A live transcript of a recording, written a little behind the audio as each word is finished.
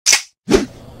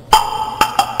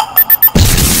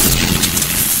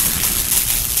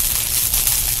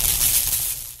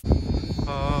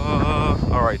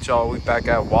Alright, y'all, we back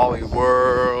at Wally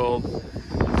World.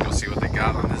 Let's go see what they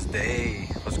got on this day.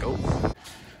 Let's go.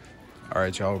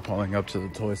 Alright, y'all, we're pulling up to the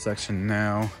toy section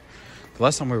now. The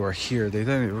last time we were here, they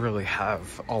didn't really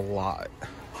have a lot,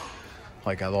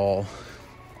 like at all.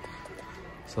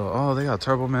 So, oh, they got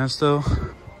Turbo Man still.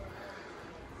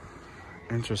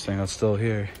 Interesting, that's still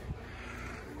here.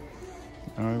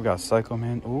 And we got Psycho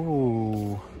Man.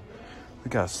 Ooh, we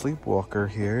got Sleepwalker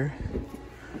here.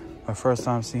 My first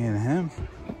time seeing him.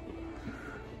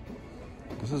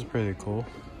 This is pretty cool.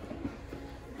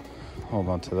 Hold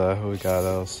on to that. Who we got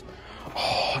else?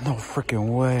 Oh, no freaking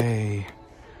way.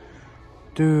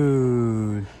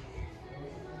 Dude.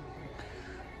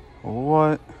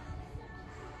 What?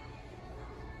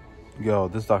 Yo,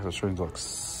 this Doctor Strange looks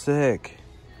sick.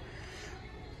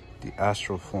 The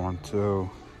astral form too.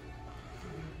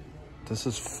 This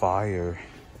is fire.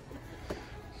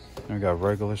 And we got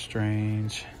regular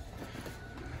Strange.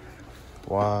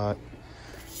 What?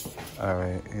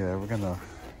 Alright, yeah, we're gonna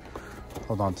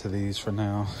hold on to these for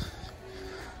now.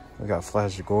 We got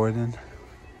Flash Gordon.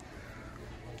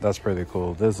 That's pretty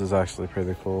cool. This is actually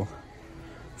pretty cool.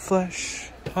 Flash.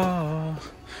 Ah.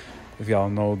 If y'all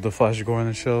know the Flash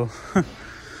Gordon show.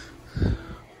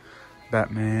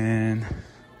 Batman.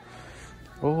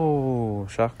 Oh,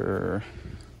 shocker.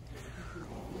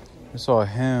 I saw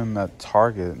him at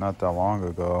Target not that long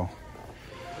ago.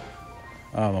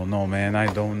 I don't know, man. I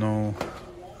don't know.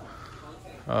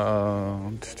 I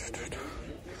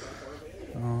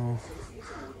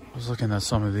was looking at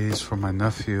some of these for my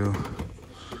nephew.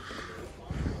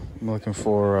 I'm looking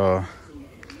for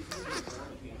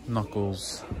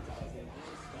Knuckles.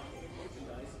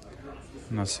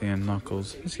 I'm not seeing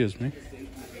Knuckles. Excuse me.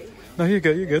 No, you're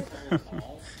good. You're good.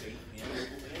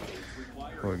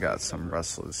 We got some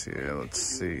wrestlers here. Let's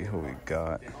see who we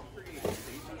got.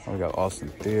 We got Austin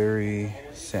Theory,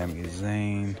 Sami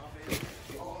Zayn,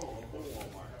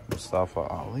 Mustafa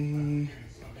Ali.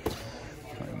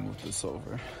 Let me move this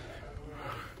over.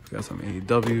 We got some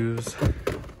AEWs.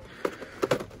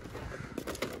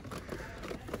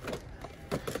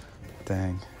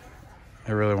 Dang.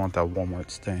 I really want that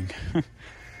Walmart Sting.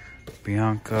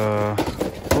 Bianca.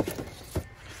 Oh.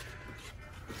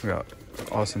 We got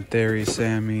Austin Theory,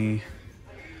 Sammy.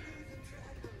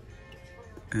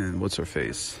 And what's her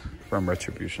face from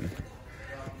Retribution?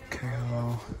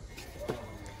 KO.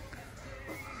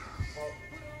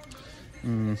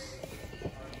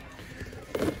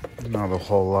 Not a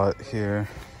whole lot here.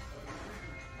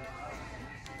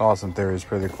 Austin Theory is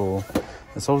pretty cool.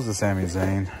 And so is the Sami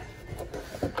Zayn.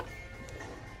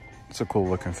 It's a cool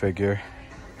looking figure.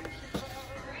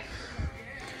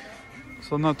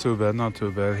 So not too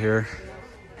bad here.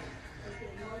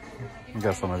 We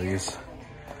got some of these.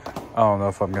 I don't know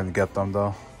if I'm gonna get them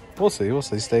though. We'll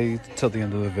see. Stay till the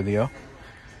end of the video.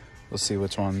 We'll see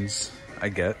which ones I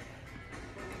get.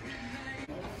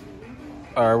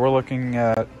 Alright, we're looking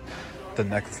at the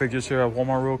neck figures here at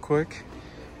Walmart real quick.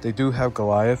 They do have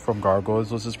Goliath from Gargoyles,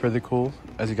 which is pretty cool.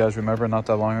 As you guys remember, not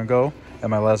that long ago, in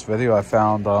my last video, I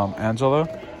found Angela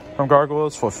from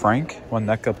Gargoyles for Frank when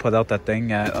NECA put out that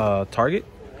thing at Target.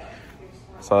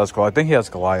 So that's cool. I think he has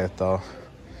Goliath though.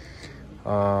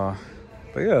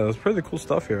 But yeah, it was pretty cool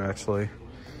stuff here actually.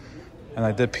 And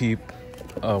I did peep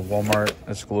Walmart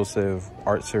exclusive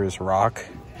Art Series Rock.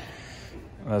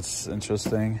 That's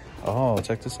interesting. Oh,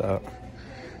 check this out.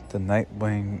 The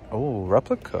Nightwing, oh,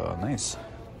 replica, nice.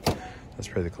 That's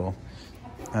pretty cool.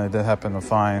 And I did happen to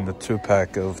find the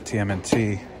 2-pack of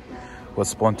TMNT with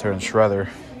Splinter and Shredder.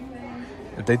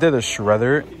 If they did a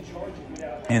Shredder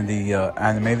in the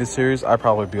animated series, I'd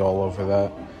probably be all over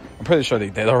that. I'm pretty sure they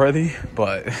did already,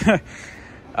 but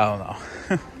I don't know.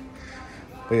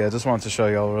 But yeah, I just wanted to show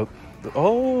y'all.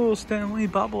 Oh, Stan Lee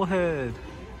bobblehead.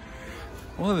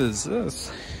 What is this?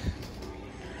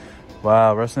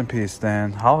 Wow, rest in peace,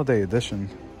 Stan. Holiday edition.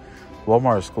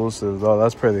 Walmart exclusive. Oh,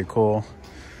 that's pretty cool.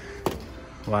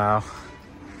 Wow.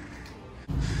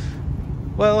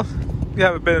 Well, we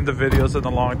haven't been in the videos in a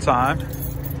long time.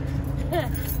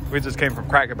 We just came from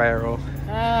Cracker Barrel.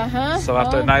 So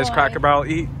after a nice Cracker Barrel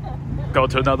eat, go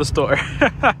to another store.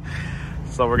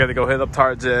 So we're gonna go hit up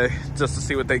Target just to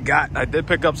see what they got. I did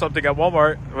pick up something at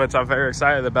Walmart, which I'm very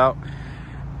excited about.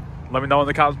 Let me know in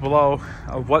the comments below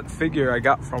what figure I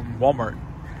got from Walmart.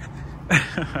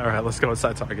 All right, let's go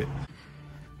inside Target.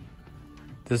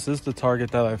 This is the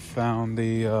Target that I found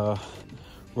the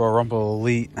Royal Rumble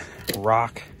Elite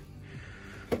Rock.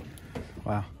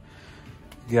 Wow.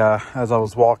 Yeah, as I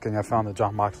was walking, I found the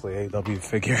Jon Moxley AEW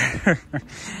figure.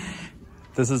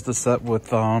 This is the set with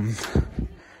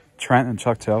Trent and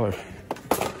Chuck Taylor.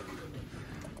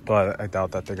 But I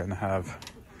doubt that they're going to have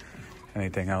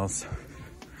anything else.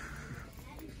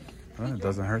 Well, it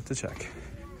doesn't hurt to check.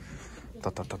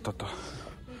 We're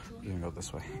gonna go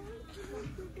this way.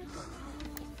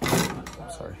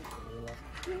 Sorry.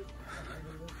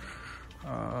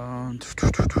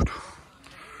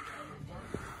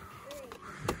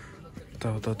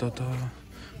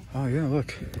 Oh yeah,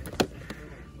 look.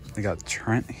 We got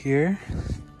Trent here.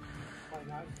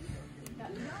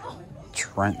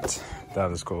 Trent,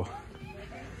 that is cool.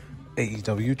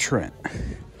 AEW Trent.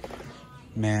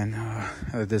 Man,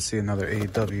 I did see another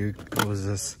AEW. What was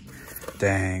this?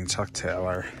 Dang, Chuck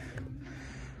Taylor.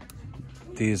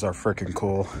 These are freaking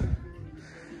cool.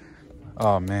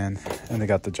 Oh man, and they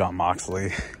got the John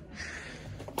Moxley.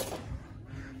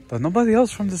 But nobody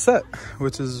else from the set,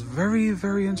 which is very,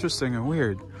 very interesting and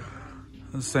weird.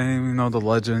 The same, you know, the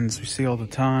legends we see all the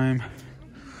time.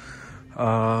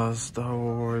 Star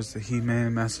Wars, the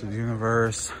He-Man, Master of the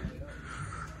Universe.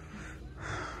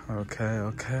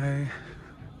 Okay.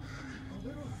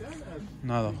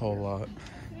 Not a whole lot.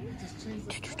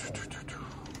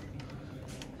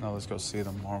 Now let's go see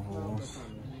the Marvels.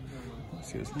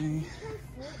 Excuse me.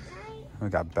 We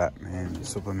got Batman,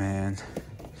 Superman.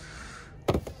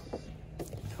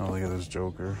 Oh, look at this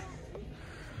Joker.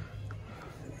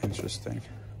 Interesting.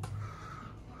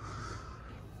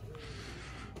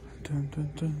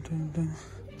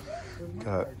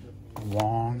 Got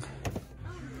Wong.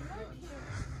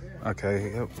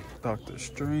 Okay, yep. Doctor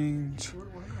Strange.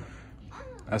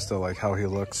 I still like how he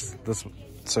looks. This,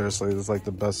 seriously, this is like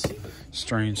the best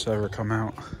Strange to ever come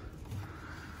out.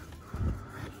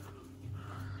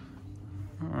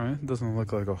 Alright, doesn't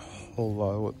look like a whole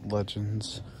lot with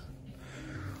Legends.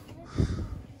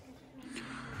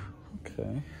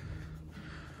 Okay.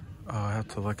 Oh, I have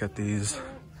to look at these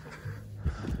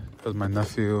because my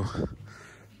nephew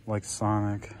likes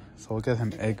Sonic. So we'll get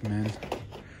him Eggman.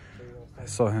 I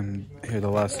saw him here the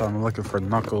last time. I'm looking for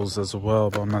Knuckles as well,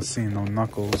 but I'm not seeing no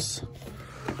Knuckles.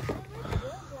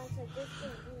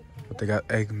 But they got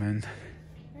Eggman.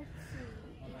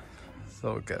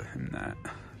 So we'll get him that.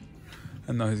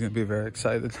 I know he's gonna be very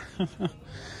excited.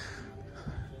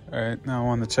 Alright, now I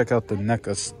want to check out the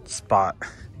NECA spot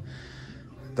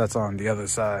that's on the other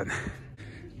side.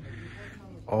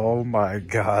 Oh my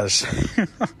gosh.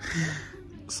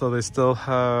 So they still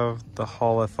have the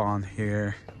Holothon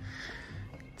here.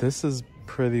 This is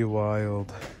pretty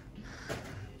wild.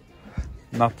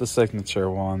 Not the signature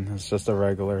one, it's just a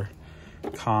regular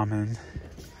common.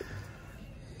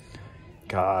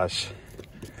 Gosh.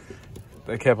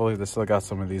 I can't believe they still got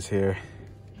some of these here.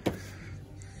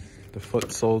 The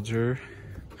Foot Soldier.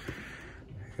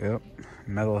 Yep.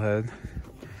 Metalhead.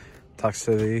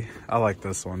 Toxicity. I like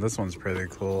this one. This one's pretty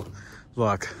cool.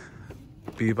 Look.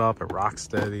 Bebop and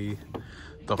Rocksteady.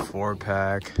 The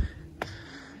 4-pack.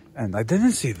 And I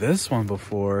didn't see this one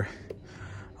before.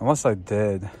 Unless I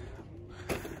did.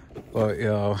 But,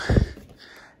 yo.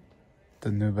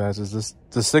 The new badges. This,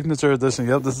 the signature edition.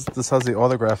 Yep, this has the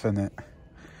autograph in it.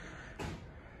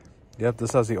 Yep,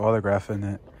 this has the autograph in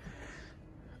it.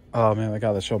 Oh man, I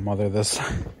gotta show Mother this.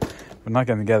 We're not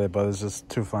gonna get it, but it's just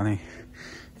too funny.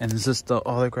 And is this the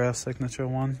autograph signature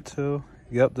one too?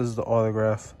 Yep, this is the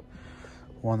autograph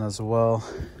one as well.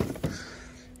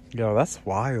 Yo, that's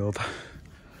wild.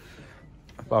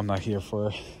 I'm not here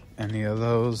for any of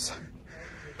those.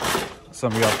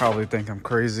 Some of y'all probably think I'm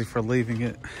crazy for leaving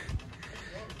it.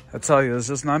 I tell you, it's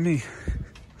just not me.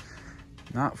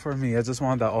 Not for me. I just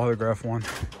wanted that autograph one,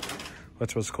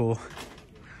 which was cool.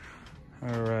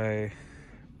 All right,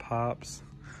 Pops.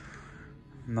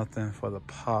 Nothing for the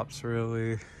Pops,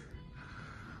 really.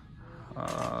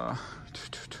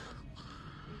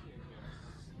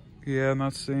 Yeah,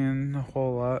 not seeing a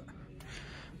whole lot.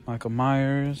 Michael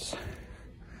Myers.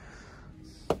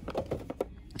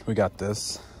 We got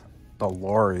this, the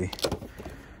Lori.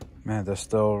 Man, they're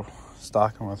still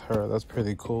stocking with her. That's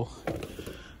pretty cool.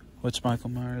 Which Michael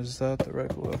Myers is that? The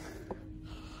regular.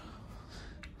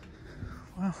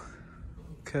 Wow.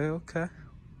 Okay.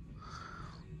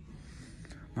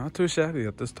 Not too shabby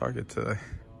at this Target today.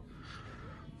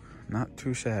 Not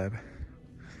too shabby.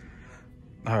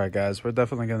 Alright guys, we're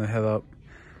definitely gonna hit up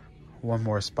one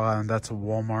more spot, and that's a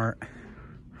Walmart.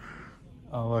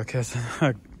 Oh look,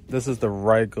 this is the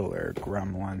regular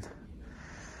Gremlin.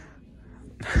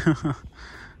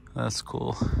 That's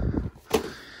cool.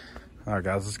 Alright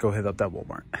guys, let's go hit up that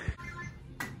Walmart.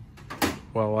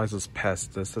 Well, I just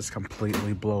passed this. This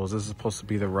completely blows. This is supposed to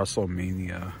be the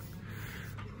Wrestlemania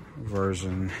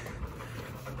version.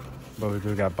 But we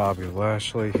do got Bobby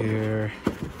Lashley here.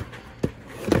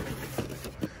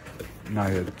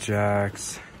 Nia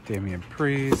Jax. Damian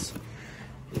Priest.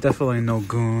 Definitely no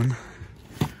Goon.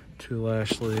 2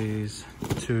 Lashleys,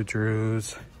 2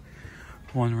 Drews,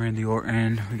 1 Randy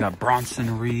Orton. We got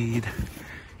Bronson Reed.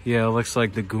 Yeah, it looks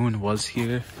like the Goon was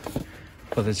here,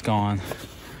 but it's gone.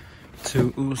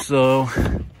 2 Uso,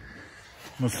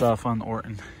 Mustafa and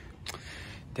Orton.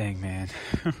 Dang, man.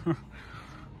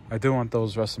 I do want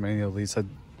those Wrestlemania elites. I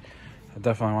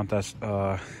definitely want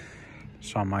that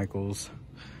Shawn Michaels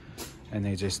and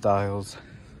AJ Styles.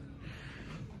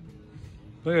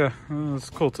 But yeah, it's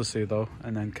cool to see though.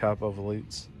 And then cap of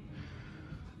elites.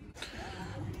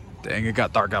 Dang, it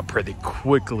got dark out pretty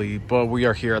quickly, but we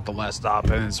are here at the last stop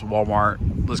and it's Walmart.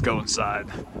 Let's go inside.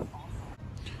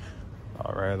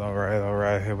 All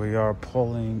right. Here we are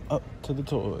pulling up to the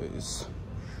toys.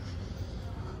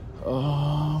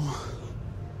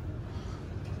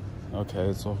 Okay,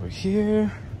 it's over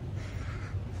here.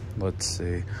 Let's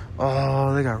see.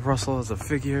 Oh, they got Russell as a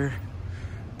figure.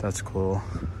 That's cool.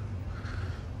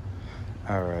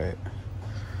 All right.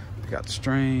 We got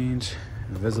Strange,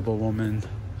 Invisible Woman.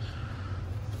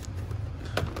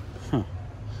 Huh.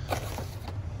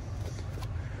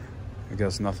 I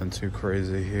guess nothing too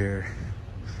crazy here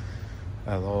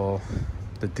at all.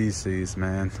 The DCs,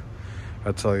 man.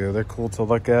 I tell you, they're cool to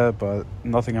look at, but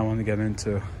nothing I want to get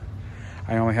into.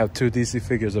 I only have 2 DC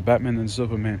figures, a Batman and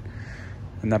Superman.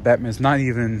 And that Batman's not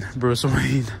even Bruce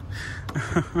Wayne.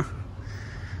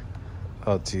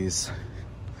 Oh, jeez.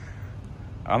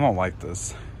 I don't like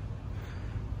this.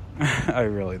 I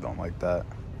really don't like that.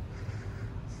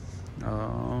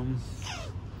 Oh,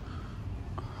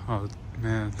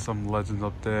 man, some legends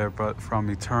up there, but from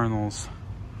Eternals.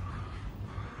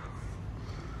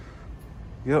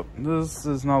 Yep, this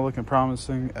is not looking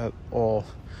promising at all.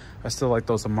 I still like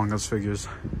those Among Us figures.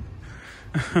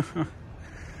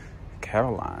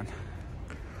 Caroline.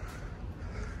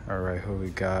 All right, who we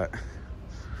got?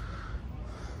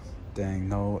 Dang,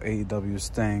 no AEW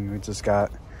Sting. We just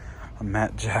got a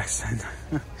Matt Jackson,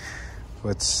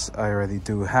 which I already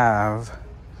do have.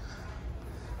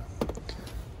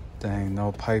 Dang,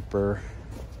 no Piper.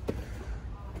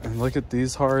 And look at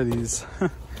these Hardys.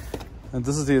 And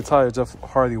this is the attire Jeff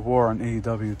Hardy wore on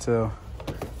AEW too.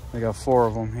 They got 4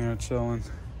 of them here chilling.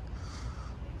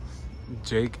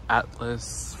 Jake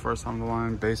Atlas, first on the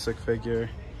line, basic figure.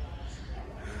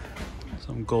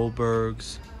 Some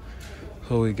Goldbergs.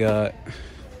 Who we got?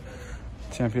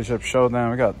 Championship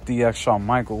Showdown. We got DX Shawn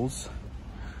Michaels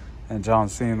and John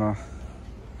Cena.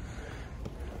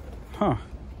 Huh.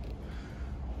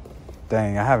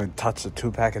 Dang, I haven't touched a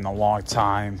 2-pack in a long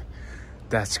time.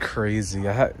 That's crazy.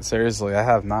 Seriously, I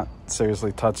have not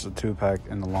seriously touched a 2-pack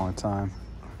in a long time.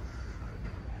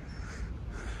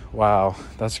 Wow,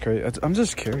 that's crazy. I'm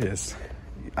just curious.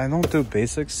 I don't do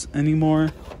basics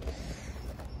anymore.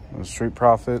 Street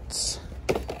Profits.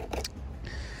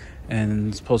 And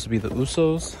it's supposed to be the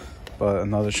Usos, but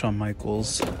another Shawn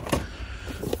Michaels.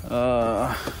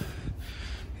 Yeah,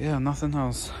 nothing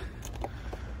else.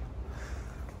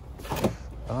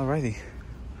 Alrighty.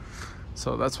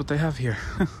 So that's what they have here.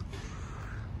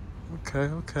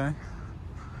 Okay.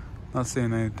 Not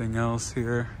seeing anything else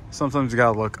here. Sometimes you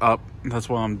gotta look up. That's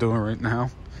what I'm doing right now.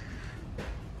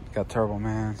 Got Turbo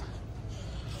Man.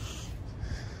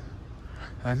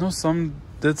 I know some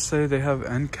did say they have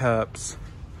end caps,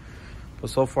 but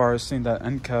so far I've seen that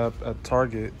end cap at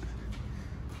Target.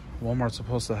 Walmart's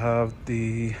supposed to have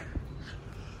the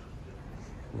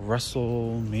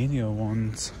Wrestlemania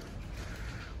ones,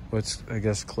 which I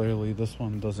guess clearly this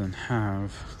one doesn't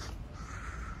have.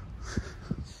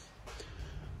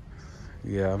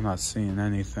 Yeah, I'm not seeing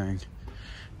anything.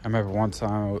 I remember one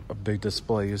time a big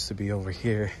display used to be over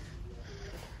here,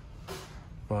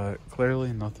 but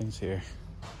clearly nothing's here.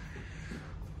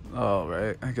 All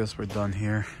right, I guess we're done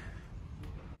here.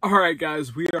 All right,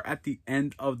 guys, we are at the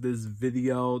end of this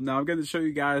video. Now I'm going to show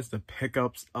you guys the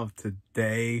pickups of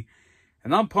today,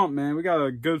 and I'm pumped, man. We got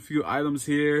a good few items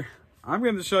here. I'm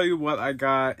going to show you what I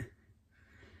got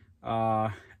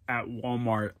at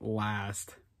Walmart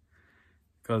last,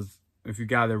 because if you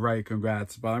got it right,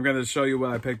 congrats. But I'm going to show you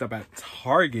what I picked up at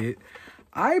Target.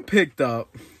 I picked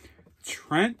up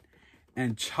Trent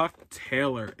and Chuck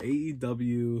Taylor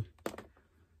AEW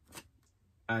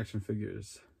action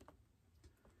figures.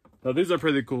 Now, these are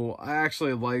pretty cool. I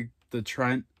actually like the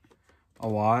Trent a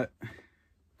lot.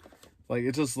 Like,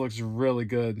 it just looks really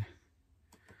good.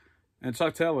 And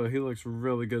Chuck Taylor, he looks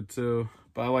really good too.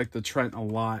 But I like the Trent a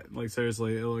lot. Like,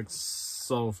 seriously, it looks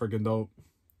so freaking dope.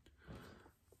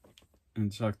 And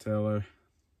Chuck Taylor.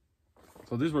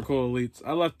 So these were cool elites.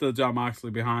 I left the John Moxley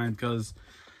behind because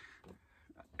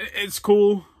it's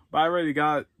cool. But I already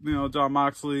got, you know, John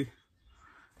Moxley.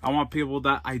 I want people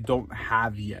that I don't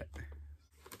have yet.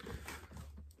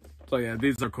 So yeah,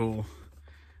 these are cool.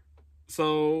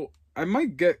 So I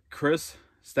might get Chris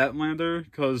Statlander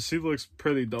because she looks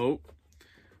pretty dope.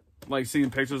 Like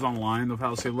seeing pictures online of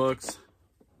how she looks.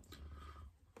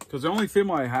 Because the only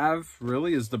female I have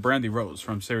really is the Brandy Rose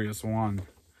from Series 1.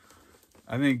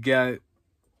 I didn't get,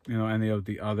 you know, any of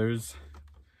the others.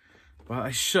 But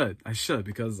I should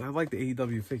because I like the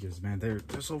AEW figures, man. They're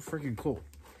so freaking cool.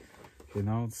 You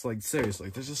know, it's like seriously,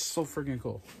 they're just so freaking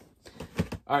cool.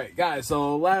 Alright guys,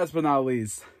 so last but not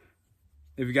least,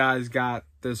 if you guys got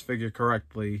this figure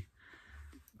correctly,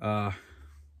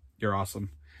 you're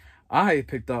awesome. I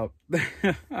picked up,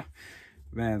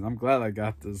 man, I'm glad I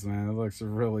got this, man. It looks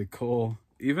really cool.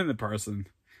 Even in person.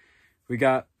 We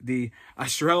got the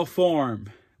Astral Form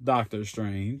Doctor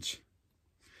Strange.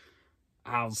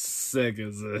 How sick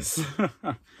is this?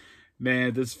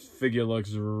 Man, this figure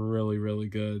looks really, really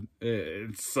good.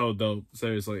 It's so dope.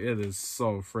 Seriously, it is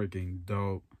so freaking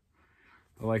dope.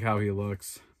 I like how he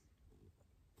looks.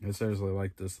 I seriously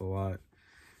like this a lot.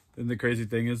 And the crazy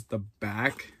thing is the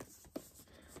back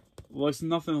looks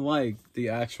nothing like the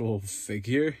actual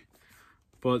figure.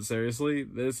 But seriously,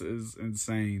 this is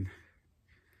insane.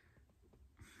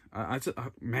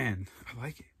 Man, I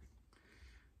like it.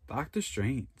 Doctor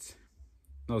Strange.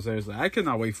 No, seriously, I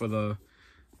cannot wait for the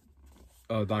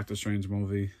Doctor Strange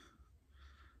movie.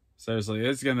 Seriously,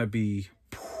 it's gonna be,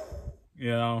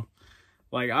 you know,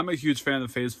 like I'm a huge fan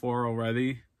of Phase 4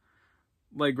 already.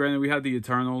 Like, granted, we had the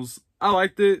Eternals. I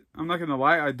liked it. I'm not gonna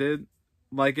lie, I did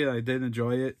like it. I did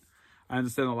enjoy it. I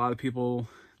understand a lot of people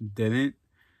didn't.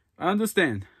 I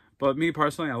understand, but me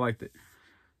personally, I liked it.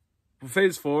 For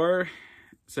Phase 4,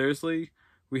 seriously,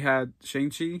 we had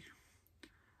Shang-Chi.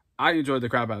 I enjoyed the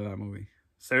crap out of that movie.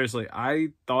 Seriously, I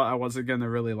thought I wasn't gonna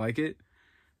really like it.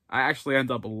 I actually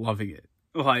ended up loving it.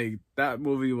 Like, that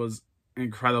movie was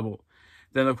incredible.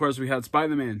 Then, of course, we had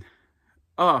Spider-Man.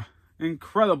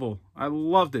 Incredible. I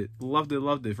loved it. Loved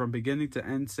it. From beginning to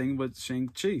end, same with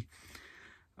Shang-Chi.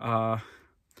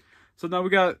 So now we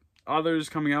got others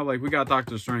coming out. Like, we got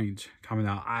Doctor Strange coming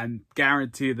out. I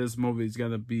guarantee this movie is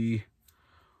gonna be,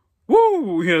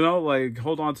 woo! You know, like,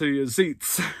 hold on to your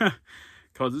seats.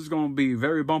 Because it's gonna be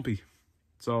very bumpy.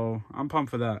 So, I'm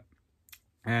pumped for that.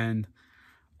 And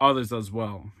others as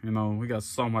well. You know, we got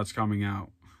so much coming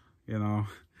out. You know.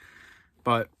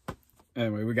 But,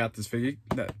 anyway, we got this figure.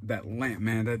 That lamp,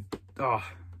 man.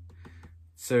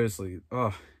 Seriously.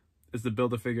 It's the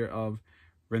Build-A-Figure of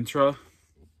Rintra.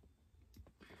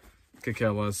 Could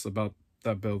care less about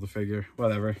that Build-A-Figure.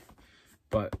 Whatever.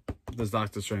 But this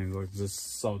Doctor Strange looks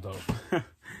just so dope.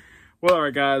 Well,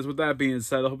 alright guys, with that being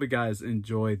said, I hope you guys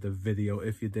enjoyed the video.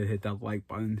 If you did, hit that like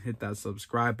button, hit that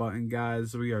subscribe button,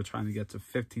 guys. We are trying to get to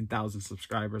 15,000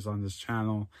 subscribers on this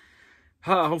channel.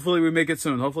 Hopefully we make it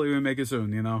soon.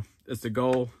 You know, it's the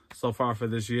goal so far for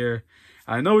this year.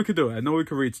 I know we could do it. I know we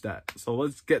could reach that. So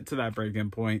let's get to that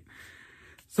breaking point.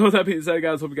 So with that being said,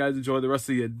 guys, hope you guys enjoy the rest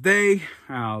of your day.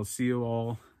 I'll see you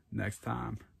all next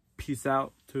time. Peace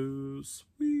out. Too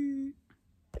sweet.